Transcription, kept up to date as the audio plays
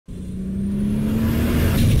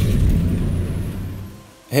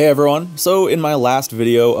Hey everyone, so in my last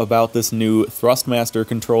video about this new Thrustmaster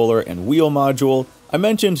controller and wheel module, I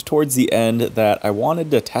mentioned towards the end that I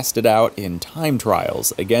wanted to test it out in time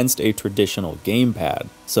trials against a traditional gamepad.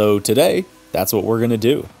 So today, that's what we're going to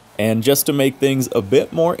do. And just to make things a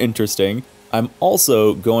bit more interesting, I'm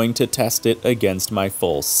also going to test it against my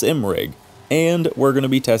full sim rig. And we're going to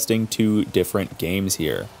be testing two different games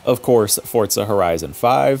here. Of course, Forza Horizon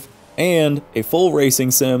 5, and a full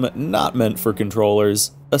racing sim not meant for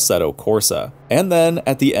controllers, Assetto Corsa. And then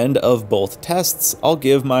at the end of both tests, I'll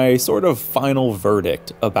give my sort of final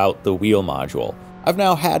verdict about the wheel module. I've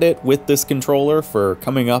now had it with this controller for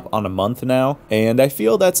coming up on a month now, and I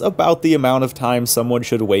feel that's about the amount of time someone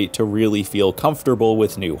should wait to really feel comfortable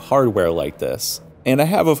with new hardware like this. And I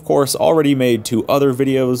have of course already made two other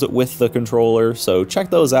videos with the controller, so check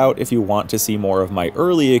those out if you want to see more of my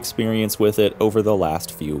early experience with it over the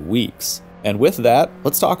last few weeks. And with that,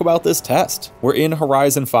 let's talk about this test. We're in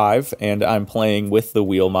Horizon 5, and I'm playing with the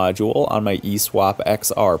wheel module on my eSwap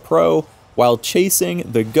XR Pro, while chasing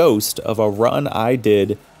the ghost of a run I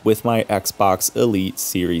did with my Xbox Elite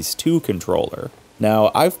Series 2 controller. Now,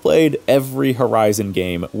 I've played every Horizon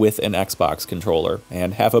game with an Xbox controller,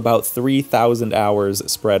 and have about 3,000 hours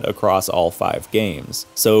spread across all 5 games.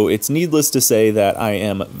 So it's needless to say that I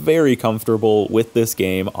am very comfortable with this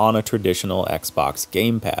game on a traditional Xbox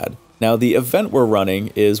gamepad. Now, the event we're running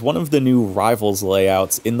is one of the new Rivals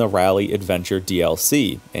layouts in the Rally Adventure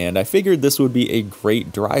DLC, and I figured this would be a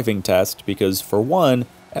great driving test because, for one,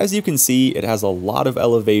 as you can see, it has a lot of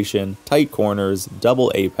elevation, tight corners,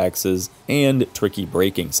 double apexes, and tricky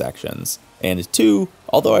braking sections. And two,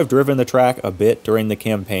 although I've driven the track a bit during the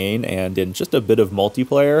campaign and in just a bit of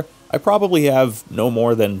multiplayer, I probably have no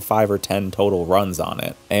more than 5 or 10 total runs on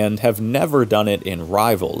it, and have never done it in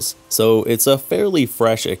Rivals, so it's a fairly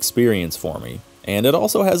fresh experience for me. And it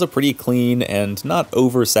also has a pretty clean and not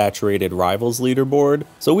oversaturated Rivals leaderboard,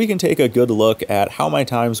 so we can take a good look at how my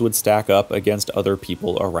times would stack up against other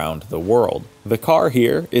people around the world. The car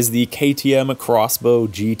here is the KTM Crossbow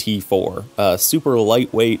GT4, a super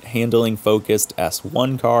lightweight, handling-focused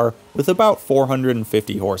S1 car with about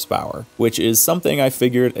 450 horsepower, which is something I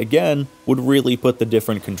figured, again, would really put the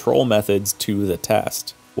different control methods to the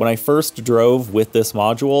test. When I first drove with this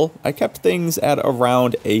module, I kept things at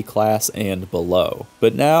around A-class and below,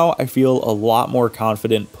 but now I feel a lot more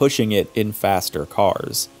confident pushing it in faster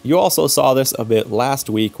cars. You also saw this a bit last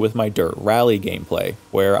week with my Dirt Rally gameplay,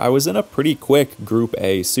 where I was in a pretty quick Group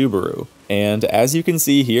A Subaru, and as you can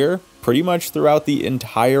see here, pretty much throughout the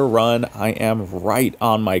entire run, I am right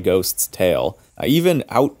on my Ghost's tail. I even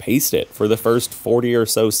outpaced it for the first 40 or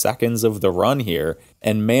so seconds of the run here,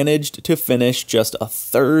 and managed to finish just a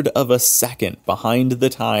third of a second behind the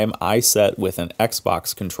time I set with an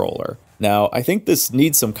Xbox controller. Now, I think this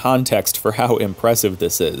needs some context for how impressive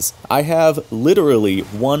this is. I have literally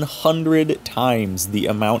 100 times the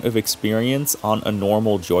amount of experience on a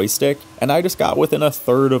normal joystick, and I just got within a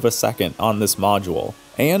third of a second on this module,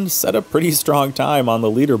 and set a pretty strong time on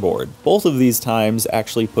the leaderboard. Both of these times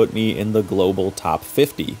actually put me in the global top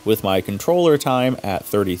 50, with my controller time at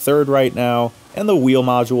 33rd right now, and the wheel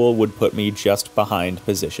module would put me just behind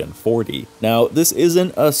position 40. Now, this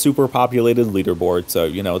isn't a super populated leaderboard, so,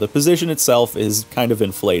 the position itself is kind of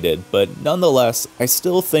inflated, but nonetheless, I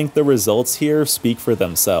still think the results here speak for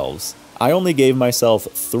themselves. I only gave myself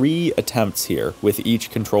 3 attempts here with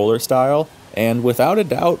each controller style, and without a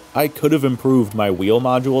doubt, I could have improved my wheel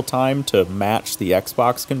module time to match the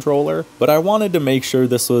Xbox controller, but I wanted to make sure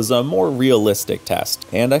this was a more realistic test,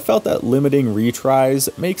 and I felt that limiting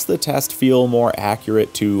retries makes the test feel more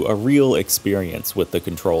accurate to a real experience with the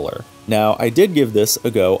controller. Now, I did give this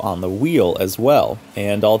a go on the wheel as well,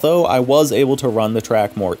 and although I was able to run the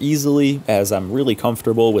track more easily, as I'm really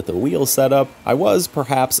comfortable with the wheel setup, I was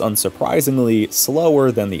perhaps unsurprisingly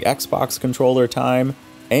slower than the Xbox controller time,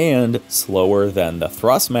 and slower than the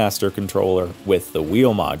Thrustmaster controller with the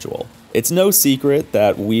wheel module. It's no secret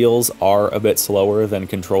that wheels are a bit slower than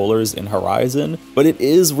controllers in Horizon, but it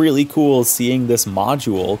is really cool seeing this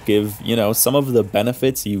module give, some of the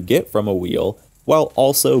benefits you get from a wheel, while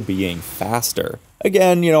also being faster.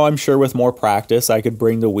 Again, I'm sure with more practice I could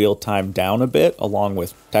bring the wheel time down a bit, along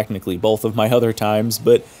with technically both of my other times,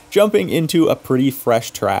 but jumping into a pretty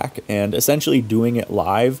fresh track and essentially doing it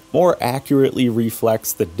live more accurately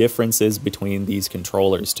reflects the differences between these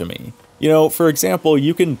controllers to me. For example,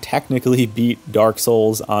 you can technically beat Dark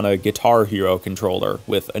Souls on a Guitar Hero controller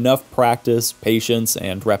with enough practice, patience,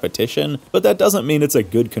 and repetition, but that doesn't mean it's a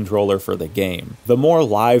good controller for the game. The more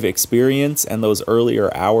live experience and those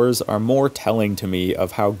earlier hours are more telling to me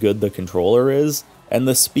of how good the controller is, and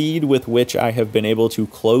the speed with which I have been able to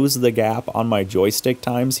close the gap on my joystick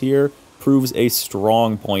times here proves a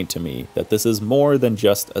strong point to me that this is more than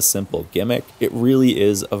just a simple gimmick. It really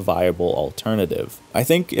is a viable alternative. I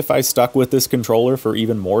think if I stuck with this controller for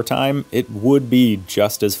even more time, it would be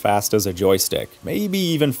just as fast as a joystick, maybe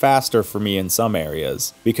even faster for me in some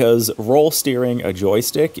areas, because roll steering a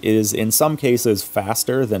joystick is in some cases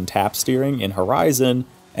faster than tap steering in Horizon,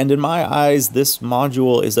 and in my eyes, this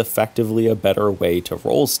module is effectively a better way to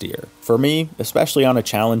roll steer. For me, especially on a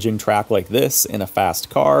challenging track like this in a fast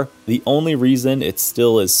car, the only reason it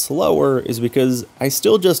still is slower is because I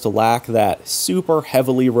still just lack that super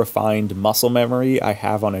heavily refined muscle memory I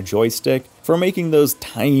have on a joystick for making those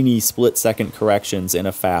tiny split-second corrections in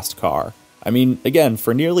a fast car. I mean, again,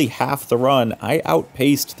 for nearly half the run, I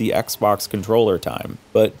outpaced the Xbox controller time.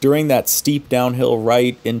 But during that steep downhill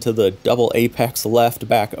right into the double apex left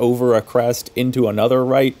back over a crest into another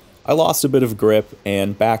right, I lost a bit of grip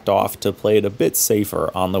and backed off to play it a bit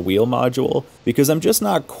safer on the wheel module, because I'm just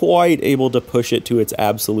not quite able to push it to its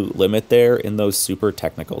absolute limit there in those super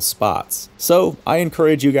technical spots. So I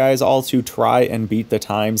encourage you guys all to try and beat the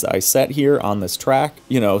times I set here on this track,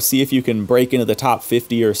 see if you can break into the top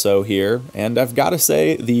 50 or so here, and I've got to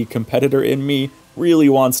say, the competitor in me really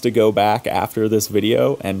wants to go back after this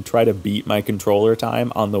video and try to beat my controller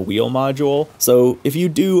time on the wheel module. So if you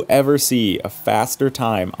do ever see a faster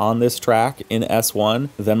time on this track in S1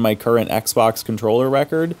 than my current Xbox controller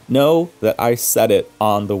record, know that I set it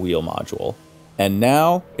on the wheel module. And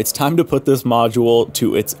now it's time to put this module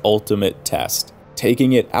to its ultimate test,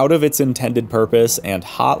 taking it out of its intended purpose and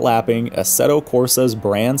hot lapping Assetto Corsa's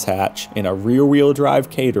Brands Hatch in a rear-wheel drive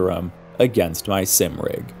Caterham against my sim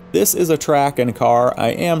rig. This is a track and car I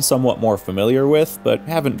am somewhat more familiar with, but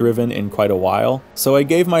haven't driven in quite a while, so I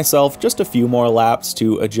gave myself just a few more laps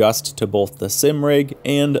to adjust to both the sim rig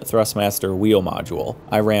and Thrustmaster wheel module.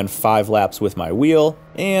 I ran 5 laps with my wheel,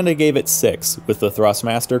 and I gave it 6 with the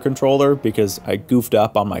Thrustmaster controller because I goofed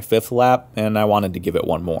up on my 5th lap and I wanted to give it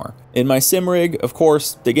one more. In my sim rig, of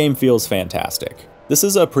course, the game feels fantastic. This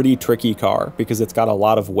is a pretty tricky car because it's got a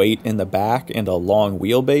lot of weight in the back and a long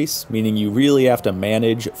wheelbase, meaning you really have to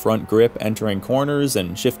manage front grip entering corners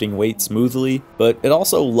and shifting weight smoothly, but it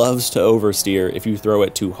also loves to oversteer if you throw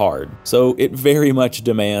it too hard, so it very much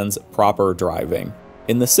demands proper driving.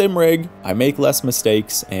 In the sim rig, I make less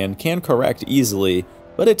mistakes and can correct easily,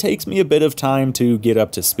 but it takes me a bit of time to get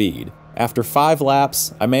up to speed. After 5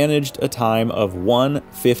 laps, I managed a time of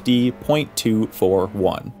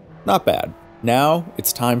 1:50.241. Not bad. Now,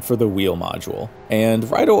 it's time for the wheel module. And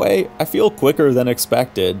right away, I feel quicker than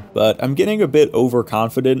expected, but I'm getting a bit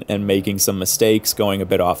overconfident and making some mistakes going a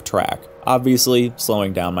bit off track, obviously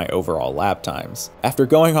slowing down my overall lap times. After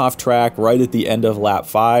going off track right at the end of lap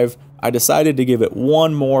 5, I decided to give it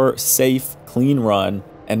one more safe, clean run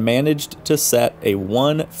and managed to set a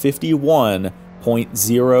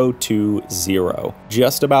 1:51.020,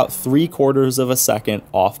 just about 3/4 of a second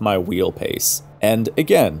off my wheel pace. And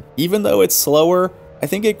again, even though it's slower, I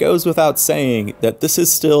think it goes without saying that this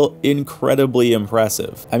is still incredibly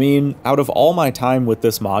impressive. I mean, out of all my time with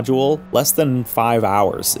this module, less than 5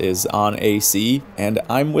 hours is on AC, and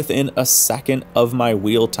I'm within a second of my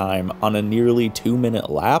wheel time on a nearly 2-minute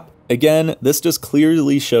lap. Again, this just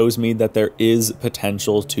clearly shows me that there is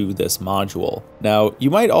potential to this module. Now, you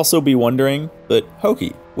might also be wondering, but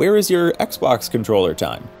Hokie, where is your Xbox controller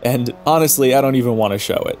time? And honestly, I don't even want to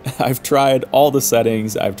show it. I've tried all the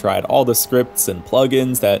settings, I've tried all the scripts and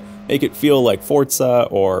plugins that make it feel like Forza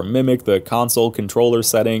or mimic the console controller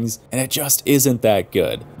settings, and it just isn't that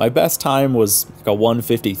good. My best time was like a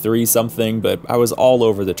 1:53 something, but I was all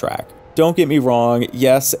over the track. Don't get me wrong,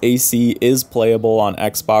 yes, AC is playable on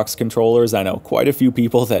Xbox controllers. I know quite a few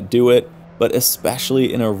people that do it, but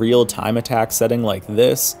especially in a real time attack setting like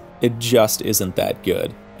this, it just isn't that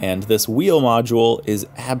good. And this wheel module is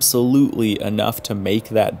absolutely enough to make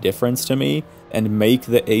that difference to me and make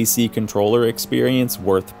the AC controller experience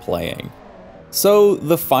worth playing. So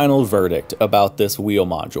the final verdict about this wheel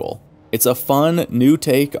module. It's a fun, new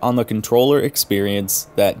take on the controller experience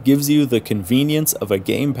that gives you the convenience of a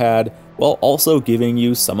gamepad while also giving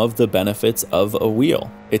you some of the benefits of a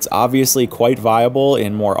wheel. It's obviously quite viable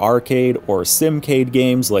in more arcade or simcade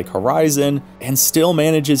games like Horizon, and still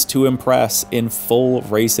manages to impress in full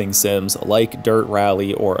racing sims like Dirt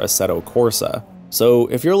Rally or Assetto Corsa. So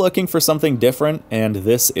if you're looking for something different and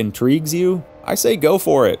this intrigues you, I say go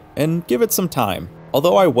for it and give it some time.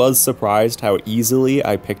 Although I was surprised how easily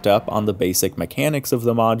I picked up on the basic mechanics of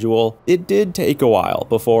the module, it did take a while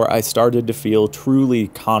before I started to feel truly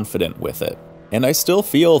confident with it. And I still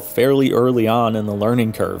feel fairly early on in the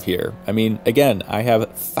learning curve here. I mean, again, I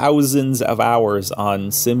have thousands of hours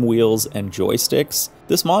on sim wheels and joysticks.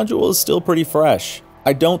 This module is still pretty fresh.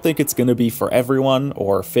 I don't think it's going to be for everyone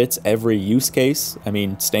or fits every use case. I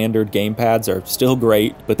mean, standard gamepads are still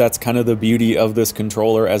great, but that's kind of the beauty of this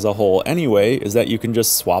controller as a whole anyway, is that you can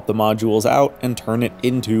just swap the modules out and turn it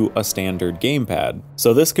into a standard gamepad.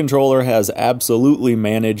 So this controller has absolutely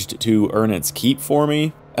managed to earn its keep for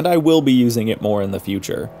me, and I will be using it more in the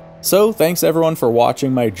future. So thanks everyone for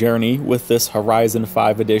watching my journey with this Horizon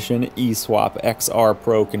 5 Edition eSwap XR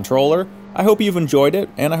Pro controller. I hope you've enjoyed it,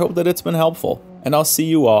 and I hope that it's been helpful. And I'll see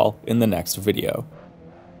you all in the next video.